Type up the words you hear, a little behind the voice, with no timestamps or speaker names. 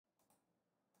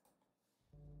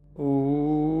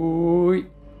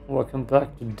welcome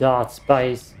back to Dead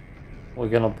Space. We're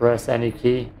gonna press any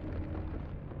key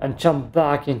and jump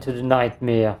back into the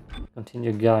nightmare.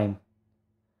 Continue game.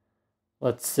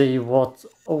 Let's see what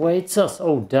awaits us.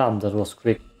 Oh damn, that was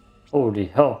quick. Holy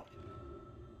hell.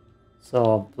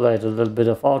 So I played a little bit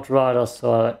of Outriders,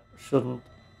 so I shouldn't...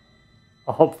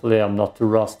 hopefully I'm not too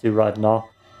rusty right now.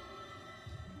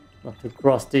 Not too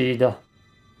crusty either.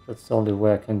 That's the only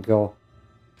way I can go.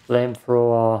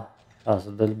 Flamethrower has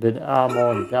a little bit armor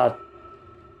on that.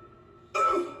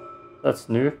 That's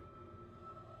new.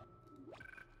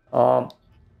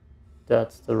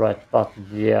 That's the right button.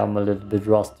 Yeah, I'm a little bit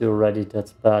rusty already.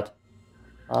 That's bad.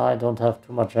 I don't have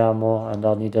too much ammo and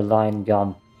I need a line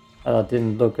gun. And I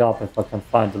didn't look up if I can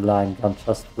find a line gun,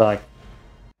 just like...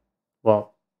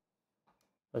 Well,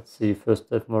 let's see first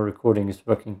if my recording is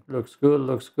working. Looks good,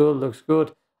 looks good, looks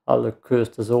good. I look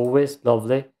cursed as always.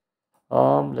 Lovely.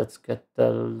 Let's get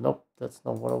the... Nope, that's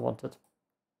not what I wanted.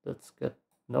 Let's get...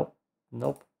 Nope,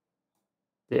 nope.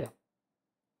 There.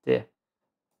 There.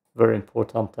 Very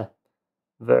important.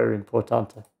 Very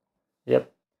important.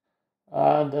 Yep.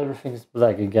 And everything is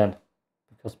black again.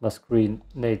 Because my screen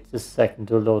needs a second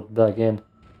to load back in.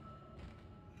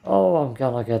 Oh, I'm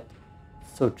gonna get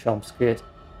so jump scared.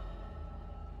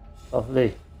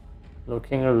 Lovely.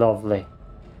 Looking lovely.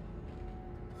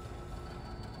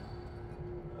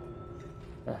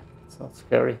 It's not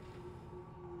scary.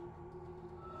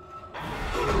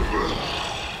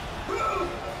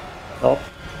 Nope.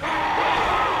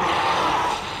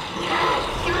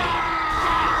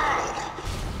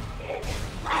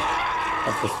 I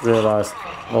just realized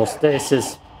no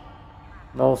stasis.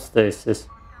 No stasis.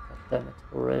 God damn it,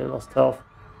 already lost health.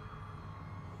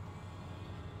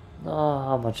 Oh,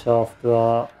 how much health do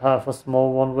I have? A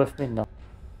small one with me? No.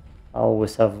 I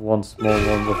always have one small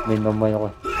one with me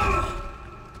normally.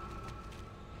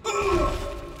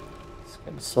 It's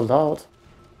getting so loud.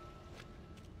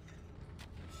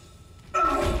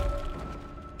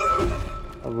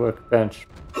 A workbench.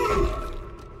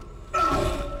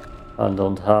 I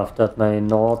don't have that many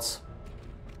nodes.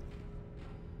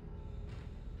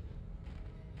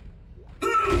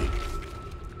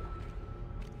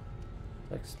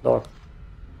 Text log.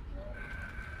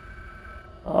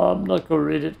 I'm not gonna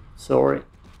read it. Sorry.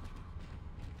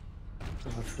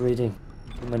 Too much reading.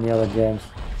 Too many other games.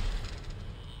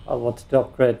 I wanted to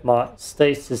upgrade my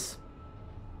stasis.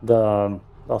 The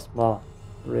plasma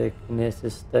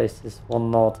rekinesis stasis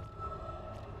one node.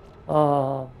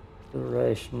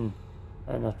 Duration.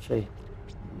 Energy.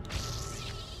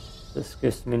 This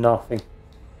gives me nothing.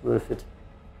 Worth it.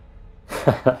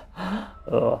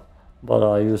 But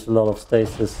I use a lot of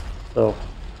stasis, so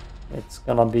it's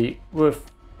gonna be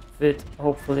worth it,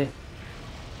 hopefully.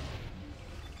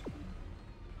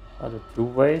 Are there two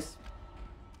ways?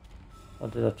 Or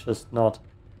did I just not?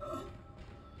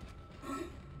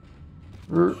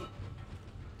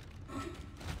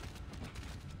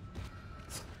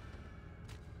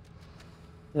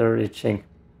 They're reaching.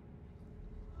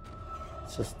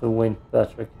 It's just the wind,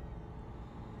 Patrick.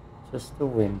 Just the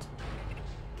wind.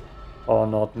 Or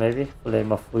not, maybe.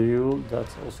 Flame of fuel.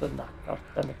 That's also not. God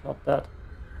damn it, not that.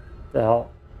 The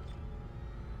hell.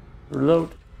 Reload.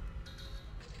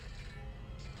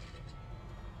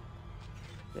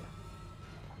 There.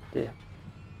 There.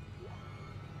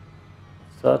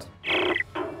 What's that?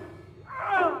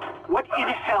 What in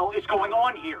hell is going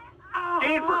on here?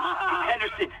 Danvers,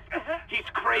 Henderson, he's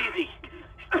crazy.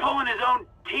 He's pulling his own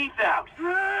teeth out.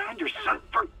 Henderson,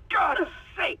 for God's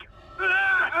sake.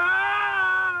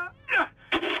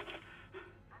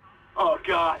 Oh,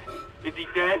 God. Is he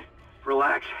dead?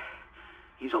 Relax.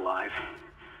 He's alive.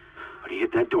 But he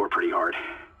hit that door pretty hard.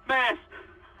 Man,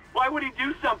 why would he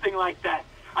do something like that?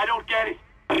 I don't get it.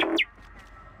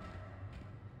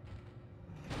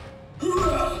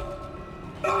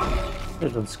 They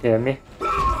don't scare me.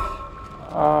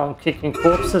 I'm kicking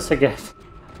corpses again.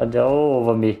 And they're all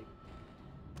over me.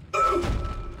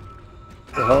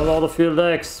 The hell out of your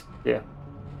legs. Yeah.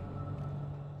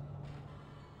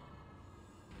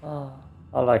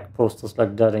 I like posters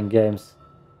like that in games.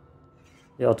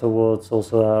 The Outer Worlds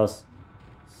also has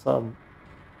some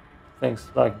things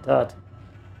like that.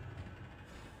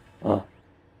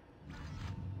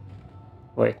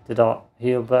 Wait, did I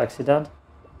heal by accident?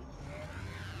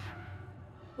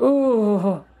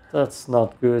 Ooh, that's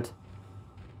not good.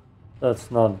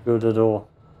 That's not good at all.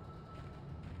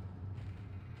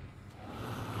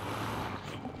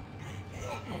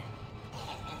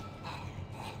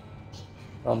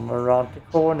 Come around the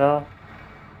corner.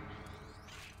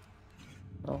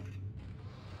 No.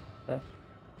 Okay.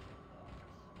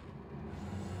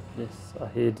 Yes, I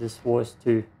hear this voice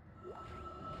too.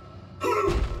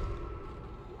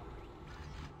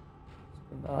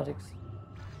 Schematics.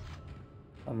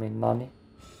 I mean money.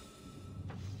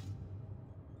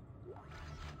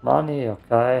 Money,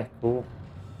 okay, cool.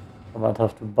 I might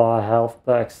have to buy health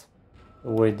packs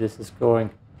the way this is going.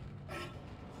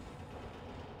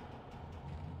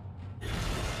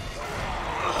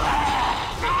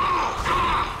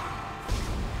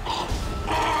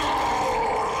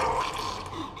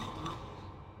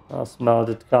 I smelled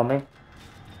it coming.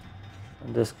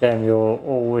 In this game you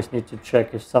always need to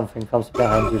check if something comes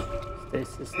behind you.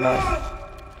 Stasis, nice.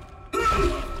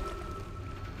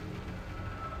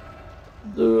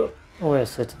 Where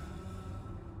is it?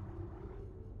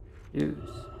 Use.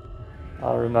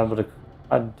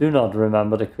 I do not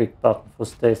remember the quick button for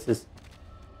stasis.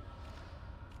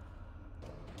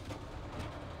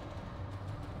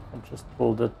 I just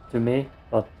pulled it to me,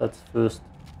 but let's first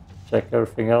check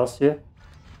everything else here.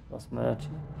 Lost my energy.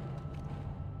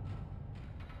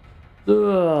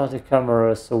 The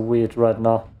camera is so weird right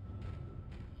now.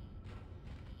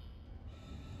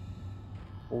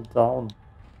 Hold down.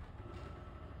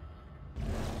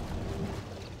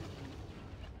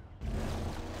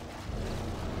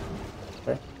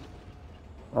 Okay.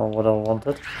 Not what I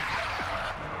wanted.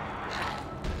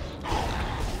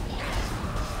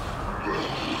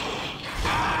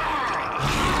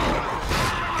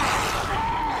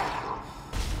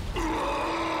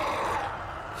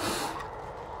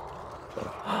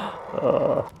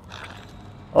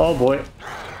 Oh boy.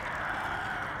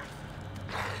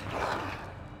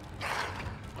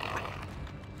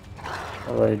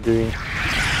 What are you doing?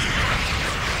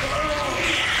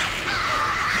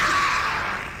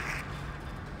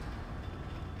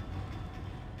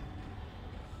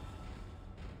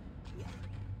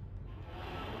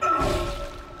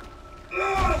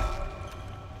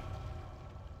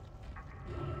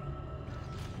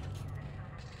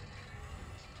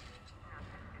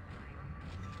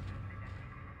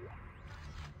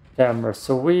 Camera's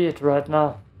so weird right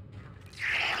now.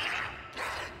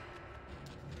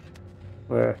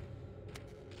 Where?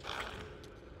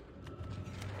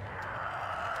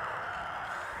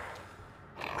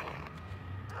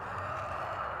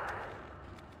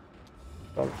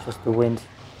 Probably just the wind.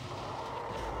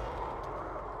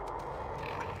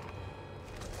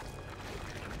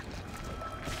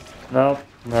 No,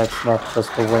 that's not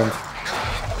just the wind.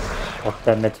 God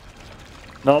damn it.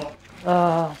 Nope.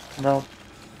 Ah, no.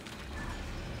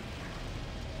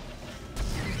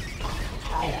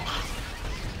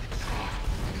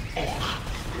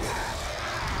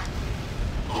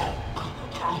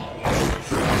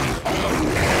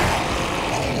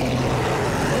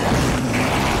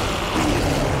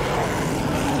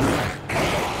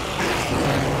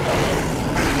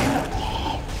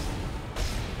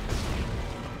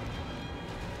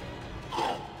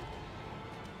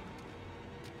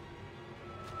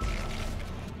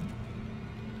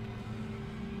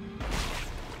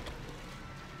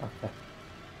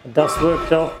 It does work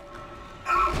though.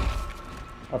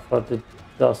 I thought it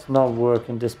does not work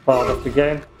in this part of the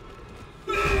game.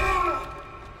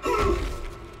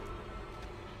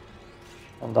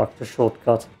 Unlock the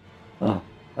shortcut.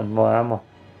 And more ammo.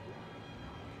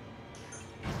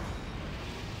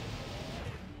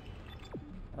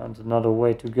 And another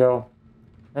way to go.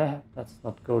 Let's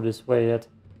not go this way yet.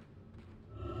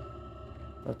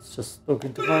 Let's just look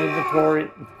into my inventory.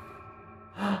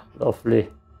 Lovely.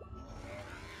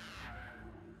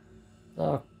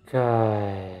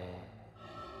 Okay.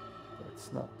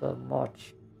 That's not that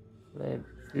much. Flame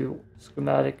fuel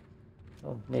schematic.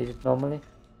 Don't need it normally.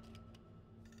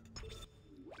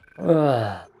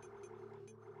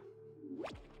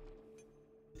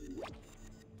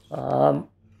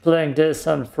 Playing this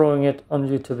and throwing it on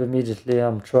YouTube immediately.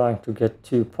 I'm trying to get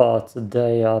 2 parts a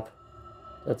day up.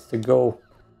 That's the goal.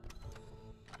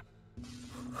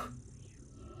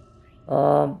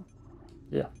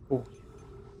 Yeah, cool.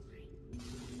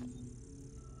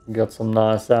 Got some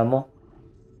nice ammo.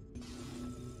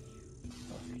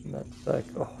 Back.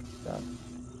 Oh, damn.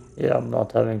 Yeah, I'm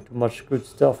not having too much good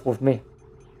stuff with me.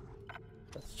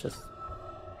 Let's just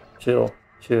chill.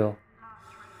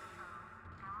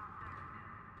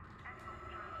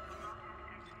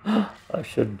 I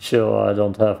should chill. I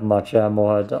don't have much ammo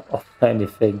of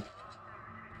anything.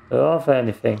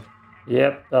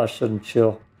 Yep, I shouldn't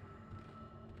chill.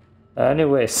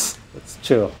 Anyways, let's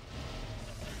chill.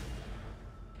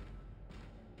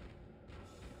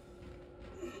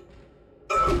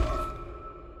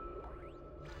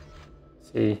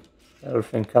 See,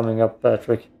 everything coming up,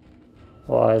 Patrick.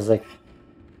 Or Isaac.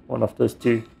 One of those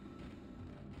two.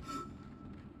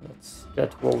 Let's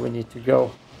get where we need to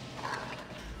go.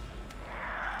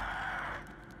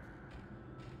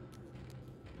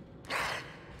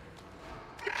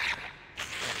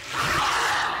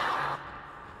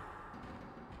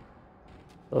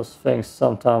 Those things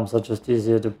sometimes are just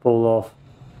easier to pull off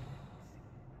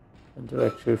than to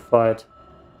actually fight.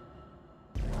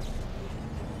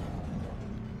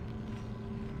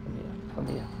 Come here, come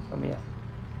here, come here.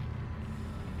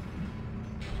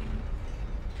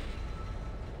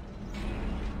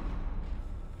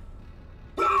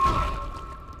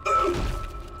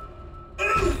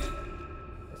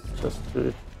 Let's just do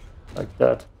it like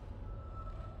that.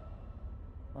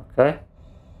 Okay.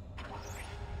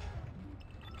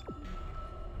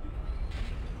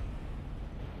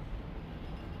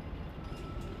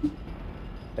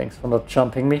 Thanks for not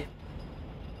jumping me.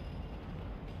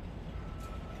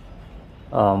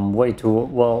 Way too,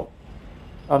 well,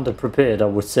 underprepared, I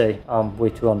would say. I'm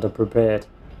way too underprepared.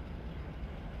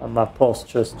 And my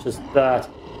posture's just bad.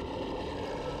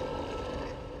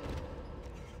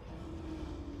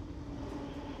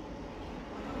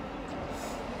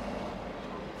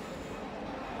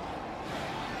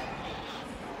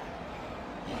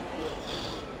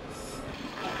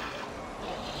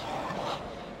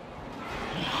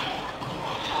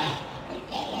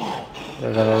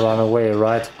 They're gonna run away,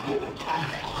 right?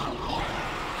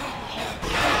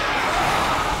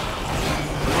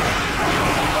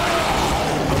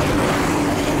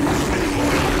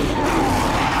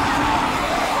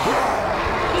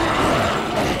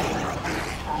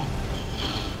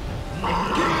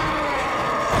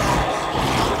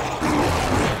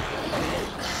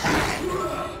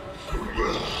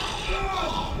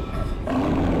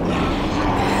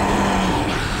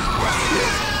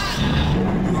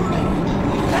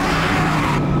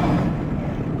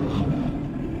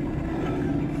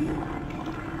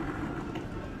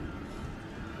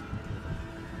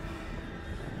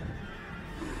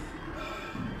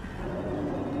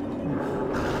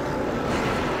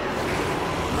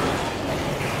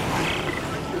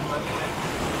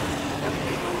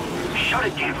 Shut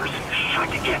it, Danvers.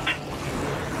 Shut it.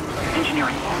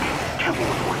 Engineering log. Temple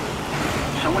report.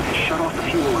 Someone has shut off the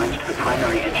fuel lines to the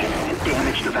primary engine and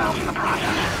damaged the valves in the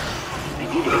process. They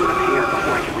need to be repaired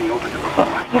before I can reopen the report.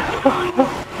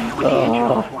 With the engine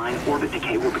offline, orbit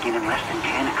decay will begin in less than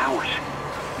 10 hours.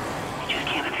 I just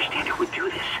can't understand who would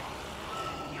do this.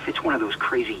 If it's one of those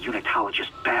crazy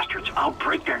unitologist bastards, I'll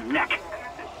break their neck.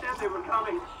 Said they were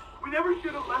coming. We never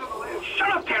should have let them live.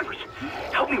 Shut up, Danvers!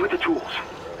 Help me with the tools.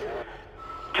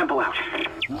 Temple out.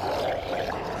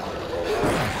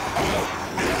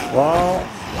 Well,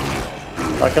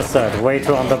 like I said, way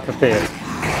too underprepared.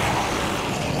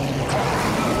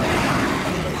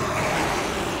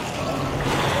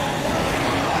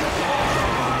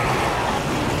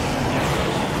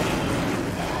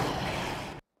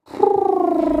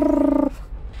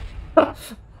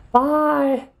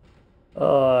 Bye!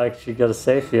 Oh, I actually gotta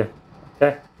save here.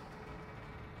 Okay.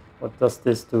 What does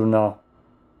this do now?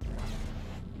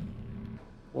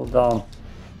 Hold down.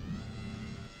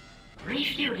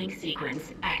 Refueling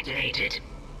sequence activated.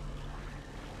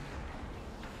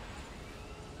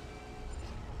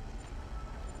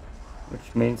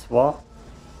 Which means what?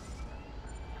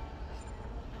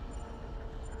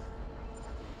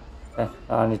 Okay,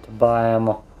 I need to buy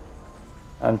ammo.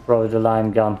 And probably the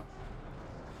line gun.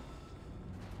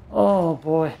 Oh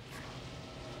boy.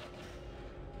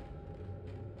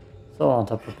 So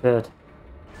underprepared.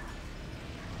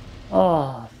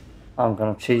 Oh, I'm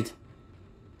gonna cheat.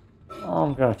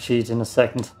 I'm gonna cheat in a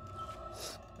second.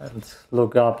 And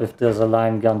look up if there's a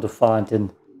line gun to find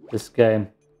in this game.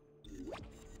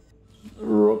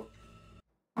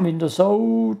 Windows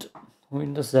out.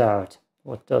 Windows out.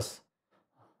 What does...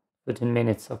 13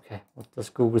 minutes, okay. What does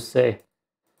Google say?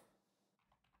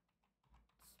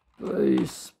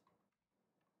 Space.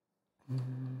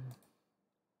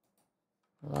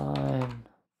 Line.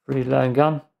 Free line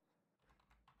gun.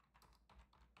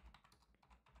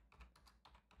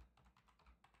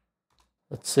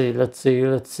 Let's see. Can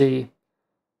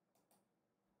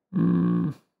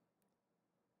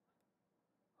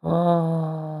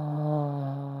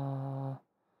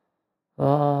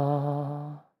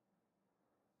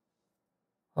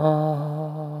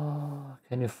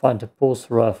you find the pulse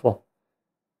rifle?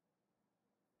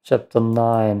 Chapter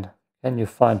 9. Can you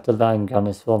find the line gun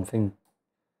is something.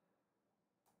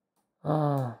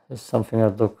 There's something I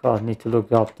need to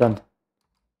look up then.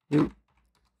 You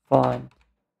find.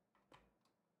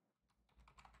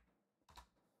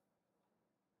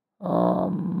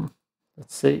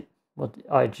 Let's see what the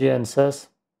IGN says.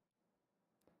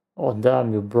 Oh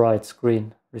damn, you bright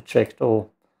screen. Reject all.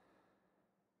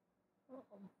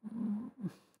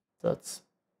 That's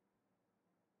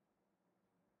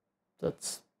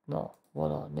not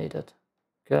what I needed.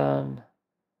 Can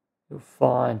you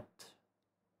find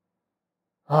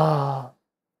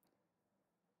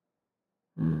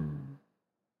Hmm.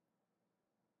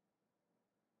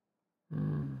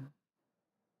 Hmm.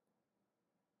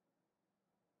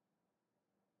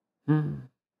 Hmm.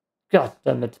 God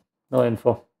damn it. No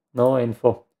info. No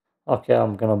info. Okay,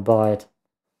 I'm gonna buy it.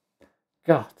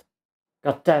 God.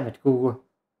 God damn it, Google.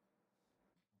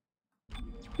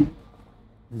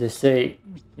 They say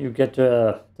you get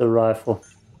the rifle.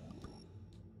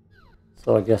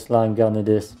 So I guess line gun it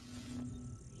is.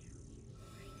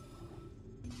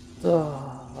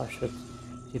 I should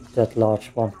keep that large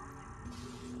one.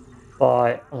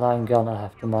 Buy a line gun, I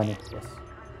have the money, yes.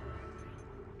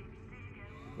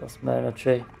 Plus my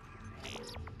energy.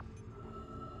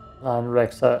 Line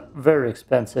racks are very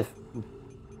expensive.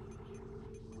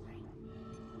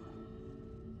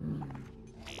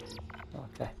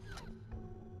 Okay.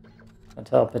 Can't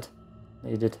help it.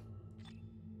 Need it.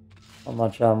 How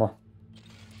much ammo?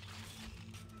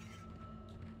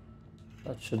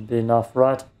 That should be enough,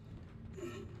 right?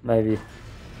 Maybe.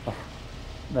 Oh,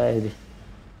 maybe.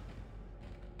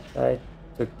 Okay,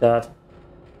 took that.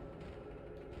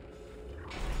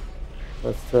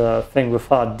 That's the thing with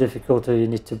hard difficulty, you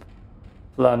need to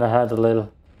plan ahead a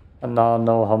little. And now I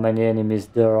know how many enemies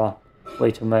there are. Way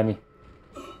too many.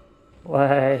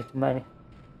 Way too many.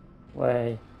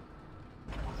 Way.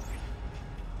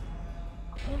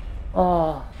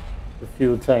 Ah, the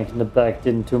fuel tank in the back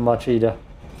didn't do much either.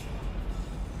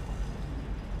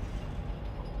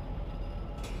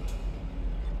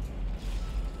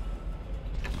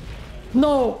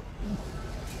 No!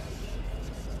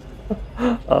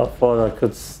 I thought I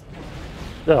could...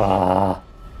 I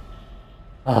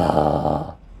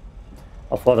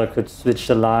thought I could switch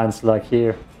the lines like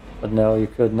here, but no, you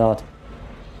could not.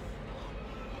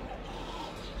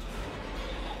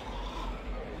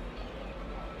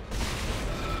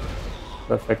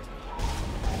 Perfect.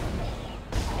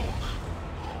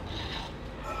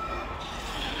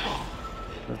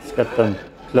 Let's get them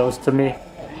close to me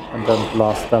and then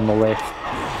blast them away.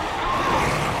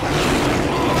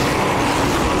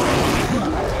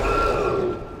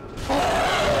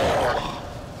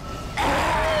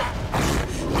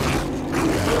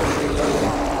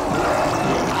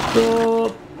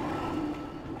 Oh.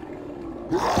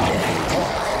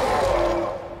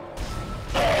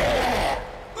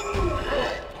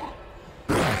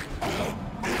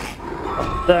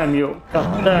 God damn you!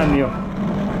 God damn you!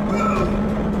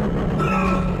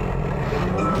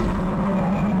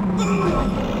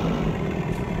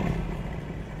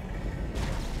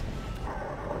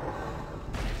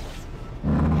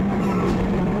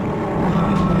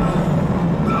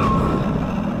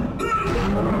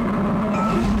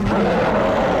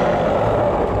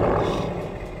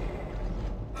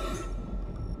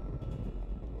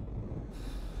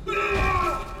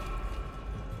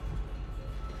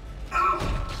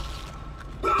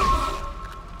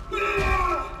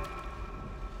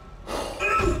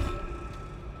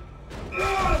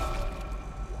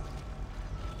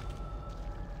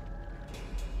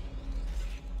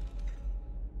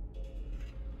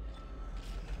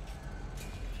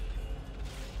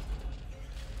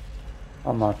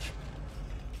 How much?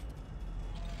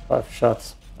 5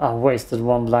 shots. I wasted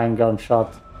one line gun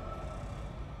shot.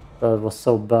 That was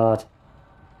so bad.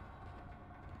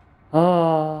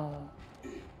 Ah.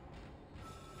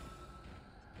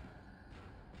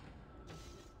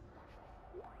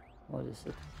 What is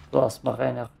it? Plasma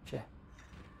energy.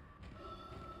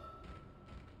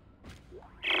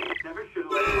 Never should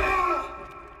have let him live.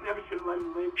 Never should have let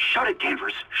him live. Shut it,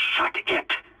 Danvers. Shut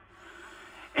it.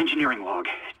 Engineering log.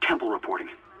 Temple reporting.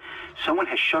 Someone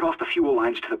has shut off the fuel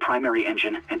lines to the primary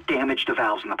engine and damaged the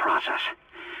valves in the process.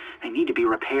 They need to be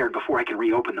repaired before I can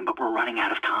reopen them, but we're running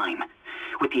out of time.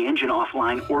 With the engine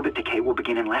offline, orbit decay will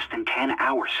begin in less than 10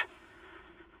 hours.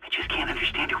 I just can't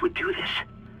understand who would do this.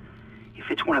 If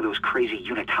it's one of those crazy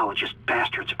unitologist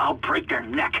bastards, I'll break their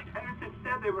neck. Henderson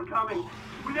said they were coming.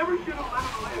 We never should have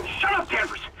let him live. Shut up,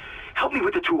 Danvers! Help me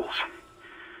with the tools.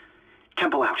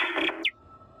 Temple out.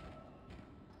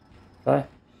 Okay.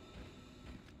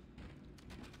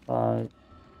 Find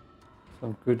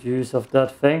some good use of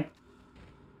that thing.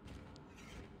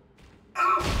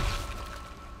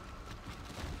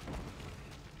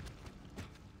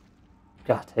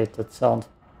 God, hate that sound.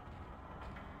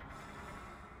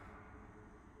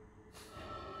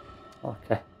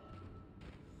 Okay.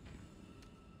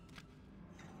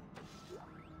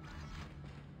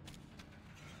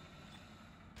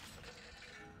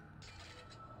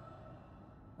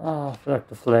 I feel like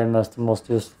the flame is the most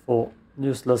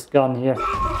useless gun here.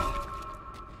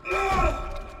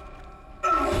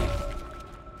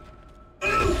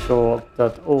 Make sure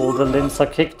that all the limbs are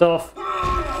kicked off.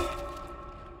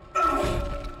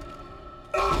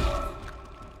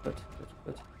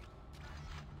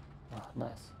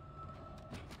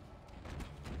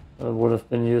 That would have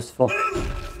been useful.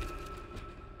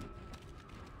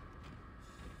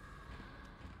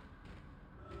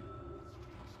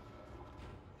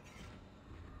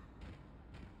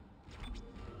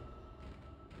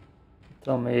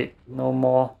 Tell me no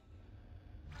more.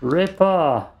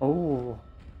 Ripper! Oh.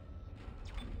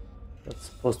 That's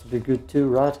supposed to be good too,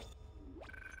 right?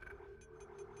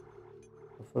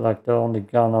 I feel like the only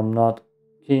gun I'm not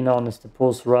keen on is the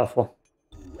pulse rifle.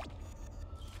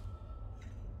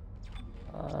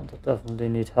 And I definitely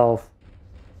need health.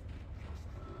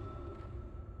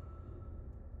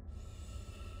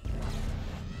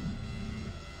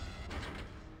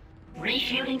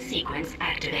 Refueling sequence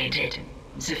activated.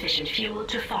 Sufficient fuel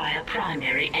to fire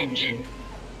primary engine.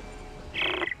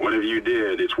 Whatever you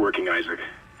did, it's working, Isaac.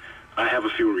 I have a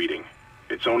fuel reading.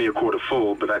 It's only a quarter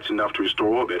full, but that's enough to restore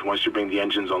orbit once you bring the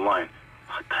engines online.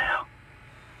 What the hell?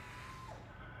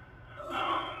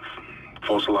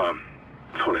 False alarm.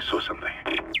 Thought I saw something.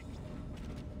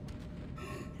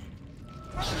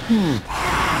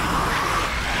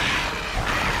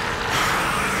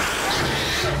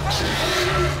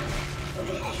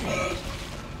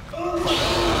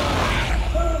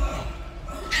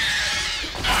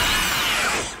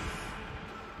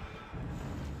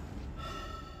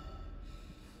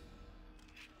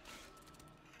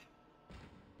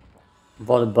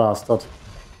 What a bastard.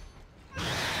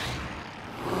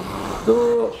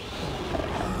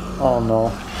 Oh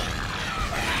no.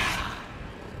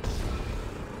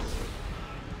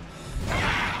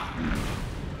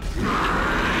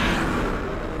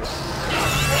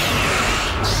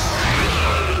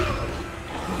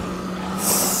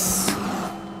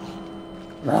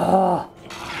 Ah.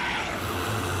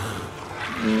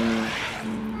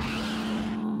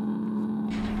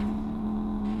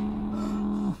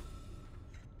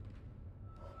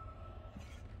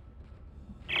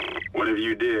 Whatever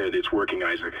you did, it's working,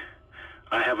 Isaac.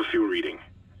 I have a fuel reading.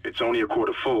 It's only a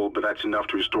quarter full, but that's enough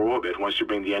to restore orbit once you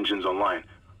bring the engines online.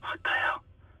 What the hell?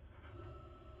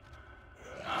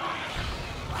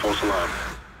 False alarm.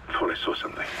 Thought I saw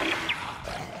something.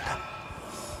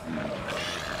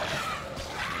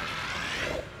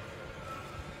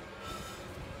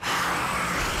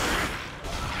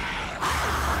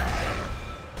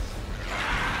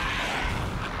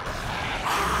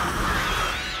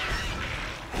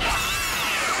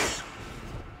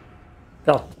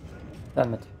 God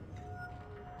damn it.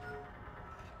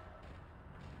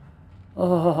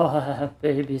 Oh,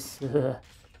 babies. There's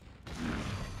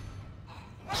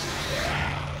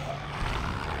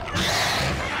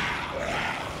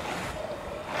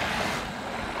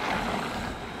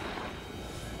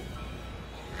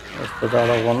the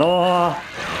other one. Oh.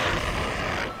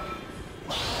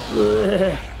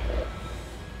 Ugh.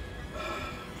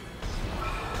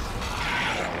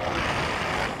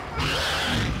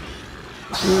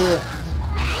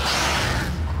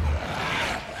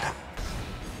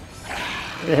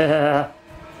 Yeah.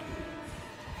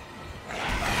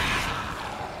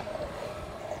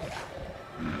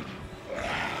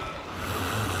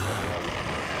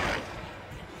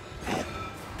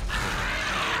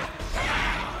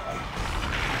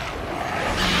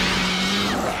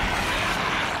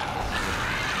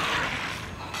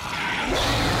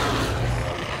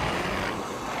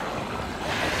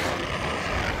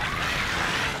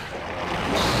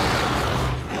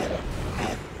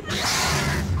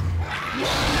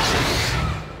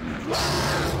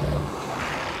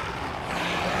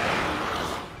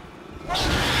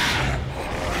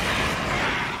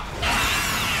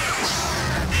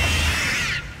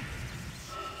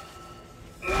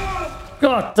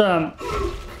 God damn!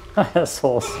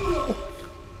 Assholes.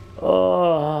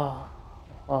 Oh,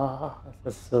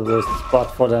 that's the worst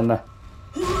spot for them.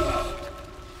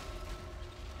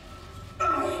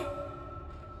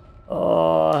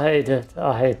 Oh, I hate it.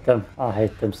 I hate them. I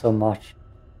hate them so much.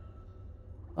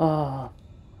 Oh.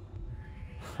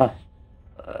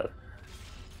 So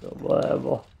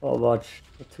whatever. How much?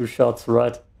 2 shots,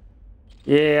 right?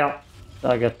 Yeah,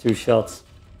 I got 2 shots.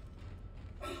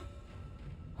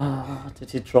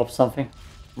 Did he drop something?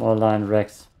 More line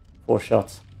Rex. 4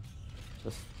 shots.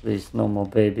 Just please, no more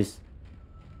babies.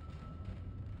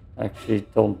 Actually,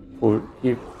 don't pull.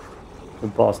 Keep the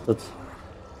bastards.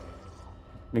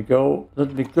 Let me go.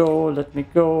 Let me go. Let me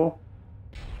go.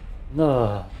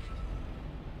 No.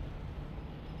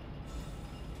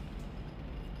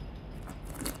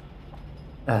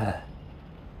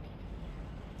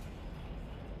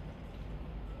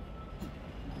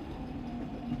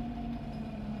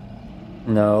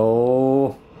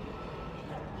 No.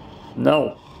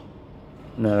 No.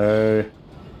 No.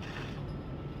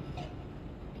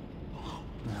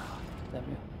 Damn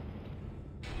you.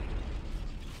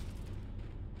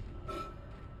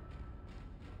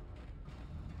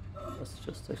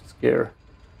 scare.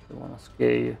 They wanna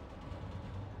scare you.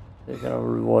 They're gonna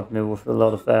reward me with a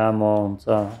lot of ammo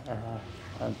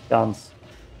and guns.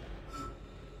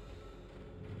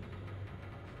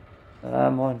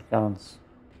 Ammo and guns.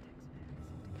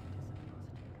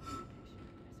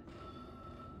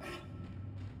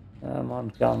 Ammo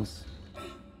and guns.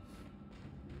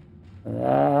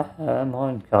 Ammo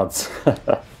and guns.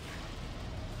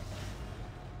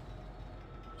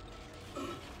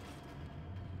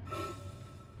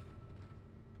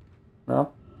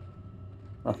 No?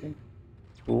 Nothing?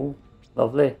 Cool.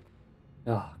 Lovely.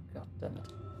 Oh, god damn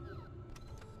it.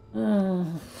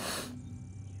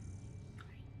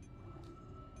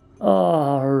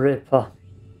 Oh, Ripper.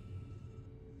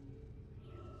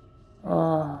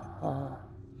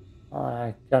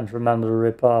 I can't remember the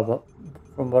Ripper, but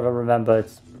from what I remember,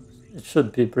 it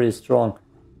should be pretty strong.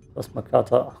 That's my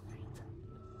cutter.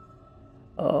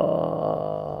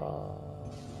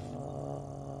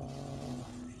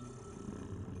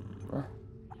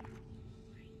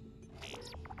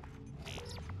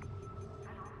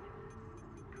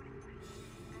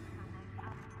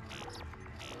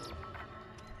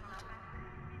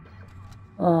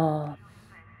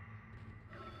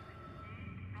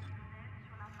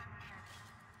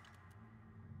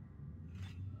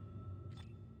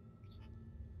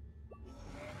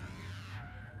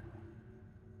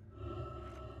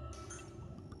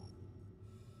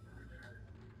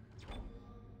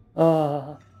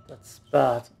 That's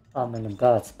bad. I'm in a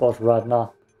bad spot right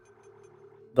now.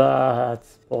 Bad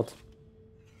spot.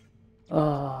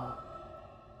 How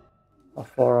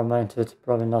far am I into it?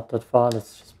 Probably not that far.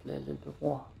 Let's just play a little bit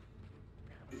more.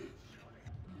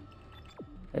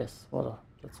 Yes,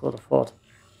 that's what I thought.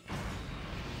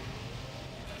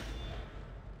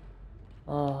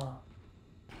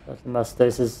 But my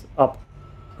stasis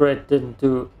upgrade didn't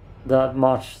do that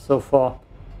much so far.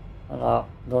 And I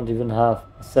don't even have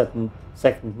a second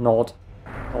node.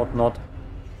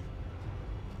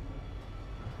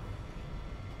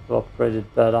 To upgrade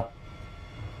it better.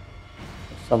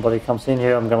 If somebody comes in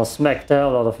here, I'm gonna smack the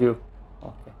hell out of you.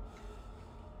 Okay.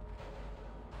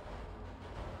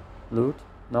 Loot?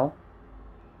 No?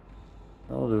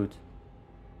 No loot.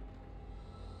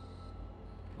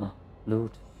 Oh,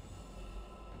 loot.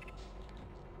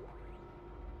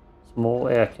 Small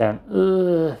air can.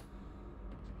 Ugh.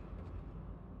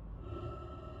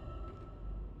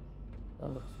 That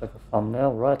looks like a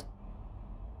thumbnail, right?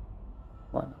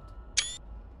 Why not?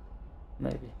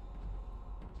 Maybe.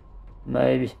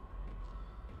 Maybe.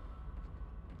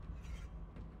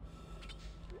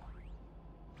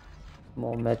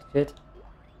 More medkit.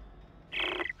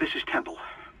 This is Temple.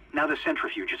 Now the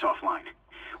centrifuge is offline.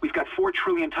 We've got 4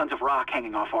 trillion tons of rock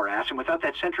hanging off our ass, and without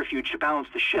that centrifuge to balance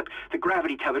the ship, the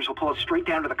gravity tethers will pull us straight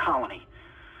down to the colony.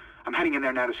 I'm heading in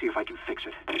there now to see if I can fix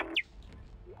it.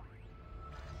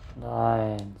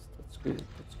 Nice. That's good.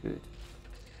 That's good.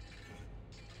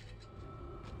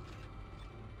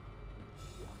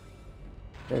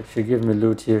 They actually give me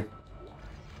loot here.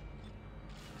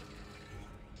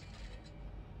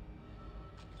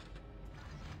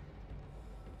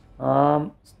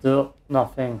 Still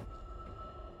nothing.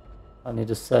 I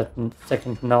need a second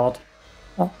node.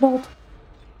 Oh, node.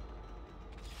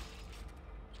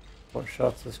 4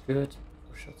 shots is good.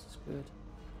 4 shots is good.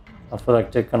 I feel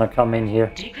like they're gonna come in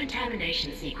here.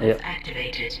 Decontamination sequence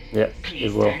activated. Yeah,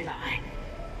 Please they will. stand by.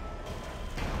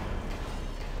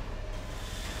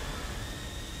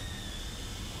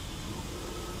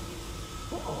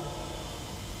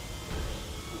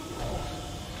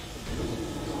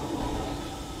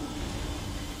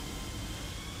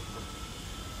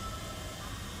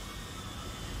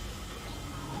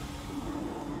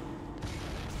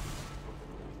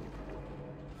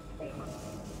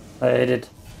 I hate it.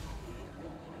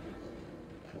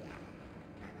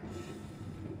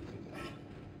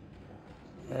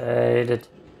 I hate it.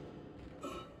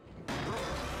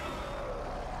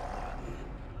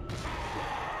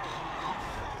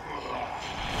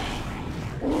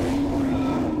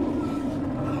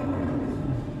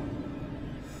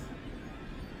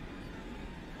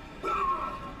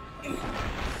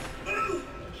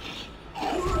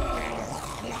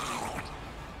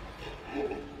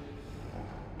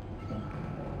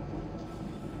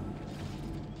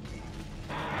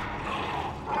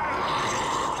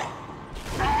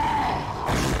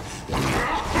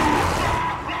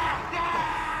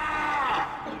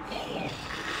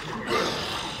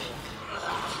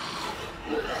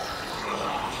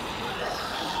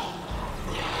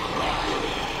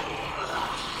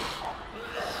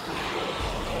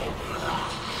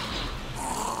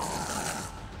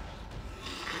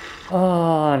 Oh,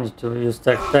 I need to use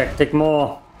that tactic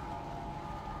more.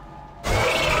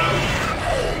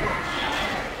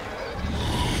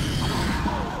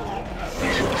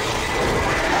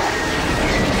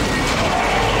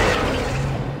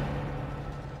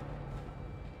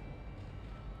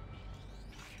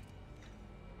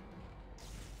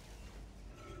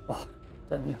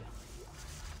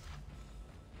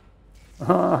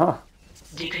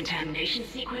 Decontamination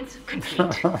sequence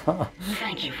complete.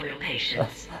 Thank you for your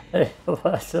patience. Hey,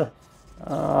 what?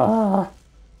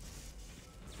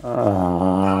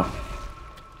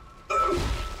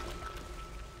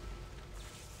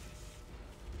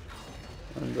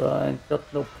 And I ain't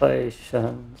got no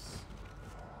patience.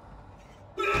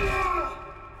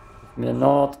 Give me a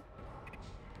nod.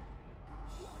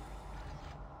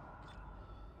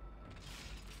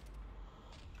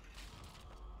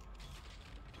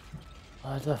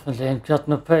 I definitely ain't got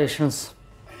no patience.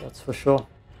 That's for sure.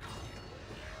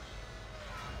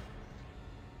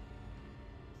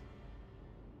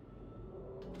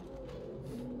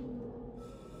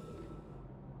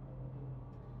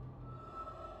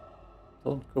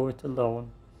 Don't go it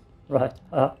alone. Right.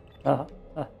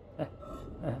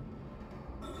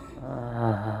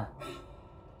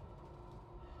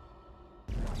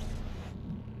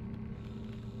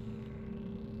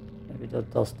 Maybe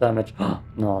that does damage.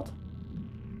 Not.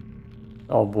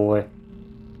 Oh boy.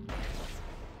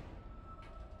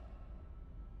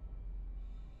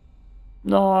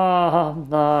 No,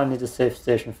 no, I need a safe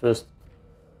station first.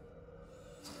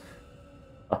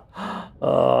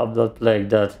 I'm not playing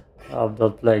that. I'm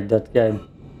not playing that game.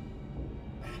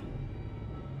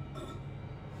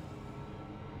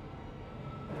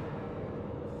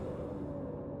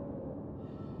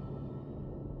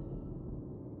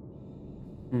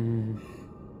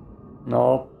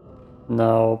 Nope.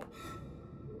 Nope.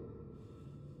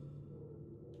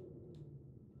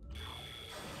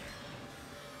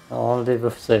 I'll leave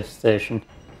a safe station.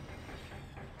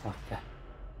 Okay.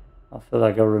 I feel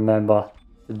like I remember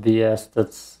the BS.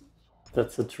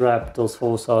 That's a trap. Those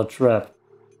holes are a trap.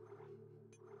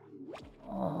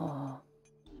 Oh.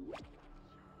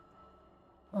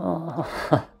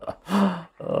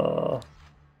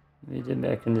 Media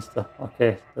mechanister.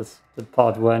 Okay, that's the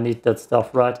part where I need that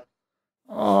stuff, right?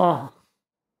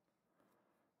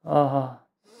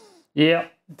 Yeah,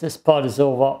 this part is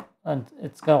over and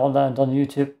it's gonna land on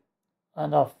YouTube.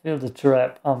 And I feel the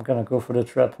trap. I'm gonna go for the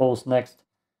trap holes next.